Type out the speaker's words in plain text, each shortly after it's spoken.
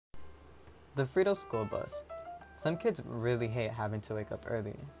The Frito school bus. Some kids really hate having to wake up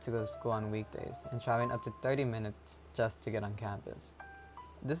early to go to school on weekdays and traveling up to 30 minutes just to get on campus.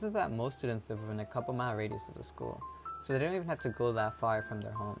 This is that most students live within a couple mile radius of the school, so they don't even have to go that far from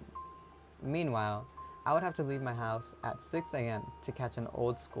their home. Meanwhile, I would have to leave my house at 6 a.m. to catch an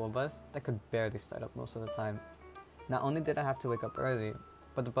old school bus that could barely start up most of the time. Not only did I have to wake up early,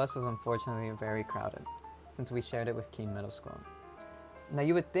 but the bus was unfortunately very crowded, since we shared it with Keene Middle School. Now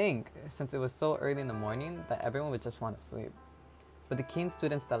you would think, since it was so early in the morning, that everyone would just want to sleep. But the Keene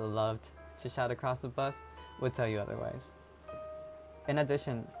students that loved to shout across the bus would tell you otherwise. In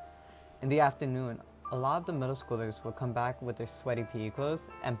addition, in the afternoon, a lot of the middle schoolers would come back with their sweaty PE clothes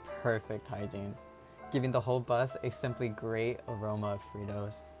and perfect hygiene, giving the whole bus a simply great aroma of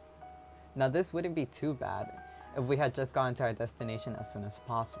Fritos. Now this wouldn't be too bad if we had just gotten to our destination as soon as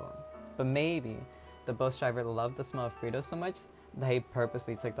possible, but maybe the bus driver loved the smell of Fritos so much that he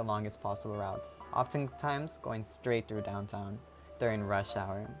purposely took the longest possible routes, oftentimes going straight through downtown during rush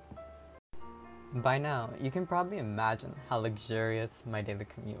hour. By now, you can probably imagine how luxurious my daily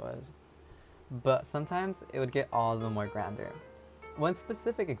commute was, but sometimes it would get all the more grander. One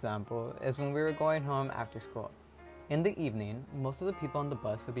specific example is when we were going home after school. In the evening, most of the people on the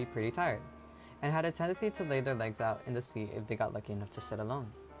bus would be pretty tired and had a tendency to lay their legs out in the seat if they got lucky enough to sit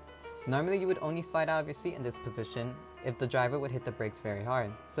alone. Normally, you would only slide out of your seat in this position if the driver would hit the brakes very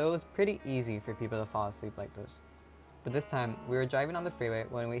hard, so it was pretty easy for people to fall asleep like this. But this time, we were driving on the freeway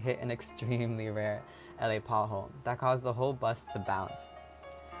when we hit an extremely rare LA pothole that caused the whole bus to bounce.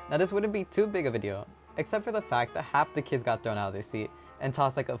 Now this wouldn't be too big of a deal, except for the fact that half the kids got thrown out of their seat and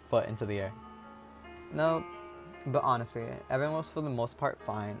tossed like a foot into the air. No, but honestly, everyone was for the most part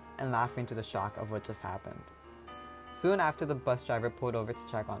fine and laughing to the shock of what just happened. Soon after the bus driver pulled over to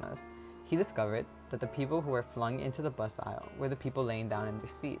check on us, he discovered that the people who were flung into the bus aisle were the people laying down in their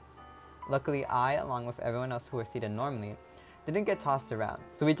seats. Luckily, I, along with everyone else who were seated normally, didn't get tossed around,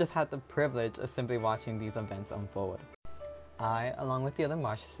 so we just had the privilege of simply watching these events unfold. I, along with the other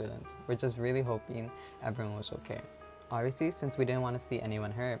Marshall students, were just really hoping everyone was okay. Obviously, since we didn't want to see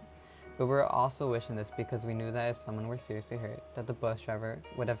anyone hurt, but we were also wishing this because we knew that if someone were seriously hurt, that the bus driver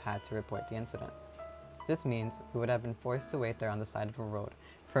would have had to report the incident. This means we would have been forced to wait there on the side of the road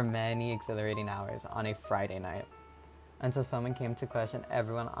for many exhilarating hours on a Friday night, until someone came to question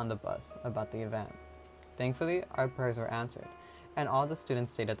everyone on the bus about the event. Thankfully, our prayers were answered, and all the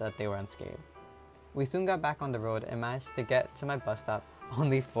students stated that they were unscathed. We soon got back on the road and managed to get to my bus stop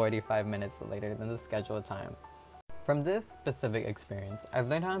only 45 minutes later than the scheduled time. From this specific experience, I've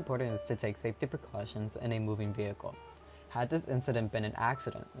learned how important it is to take safety precautions in a moving vehicle. Had this incident been an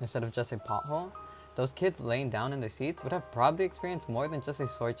accident instead of just a pothole, those kids laying down in their seats would have probably experienced more than just a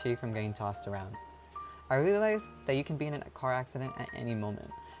sore cheek from getting tossed around. I realized that you can be in a car accident at any moment,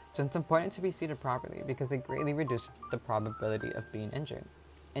 so it's important to be seated properly because it greatly reduces the probability of being injured.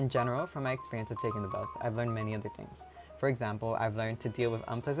 In general, from my experience of taking the bus, I've learned many other things. For example, I've learned to deal with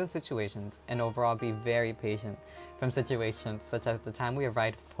unpleasant situations and overall be very patient from situations such as the time we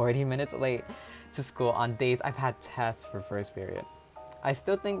arrived 40 minutes late to school on days I've had tests for first period. I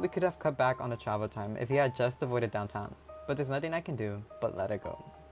still think we could have cut back on the travel time if we had just avoided downtown, but there's nothing I can do but let it go.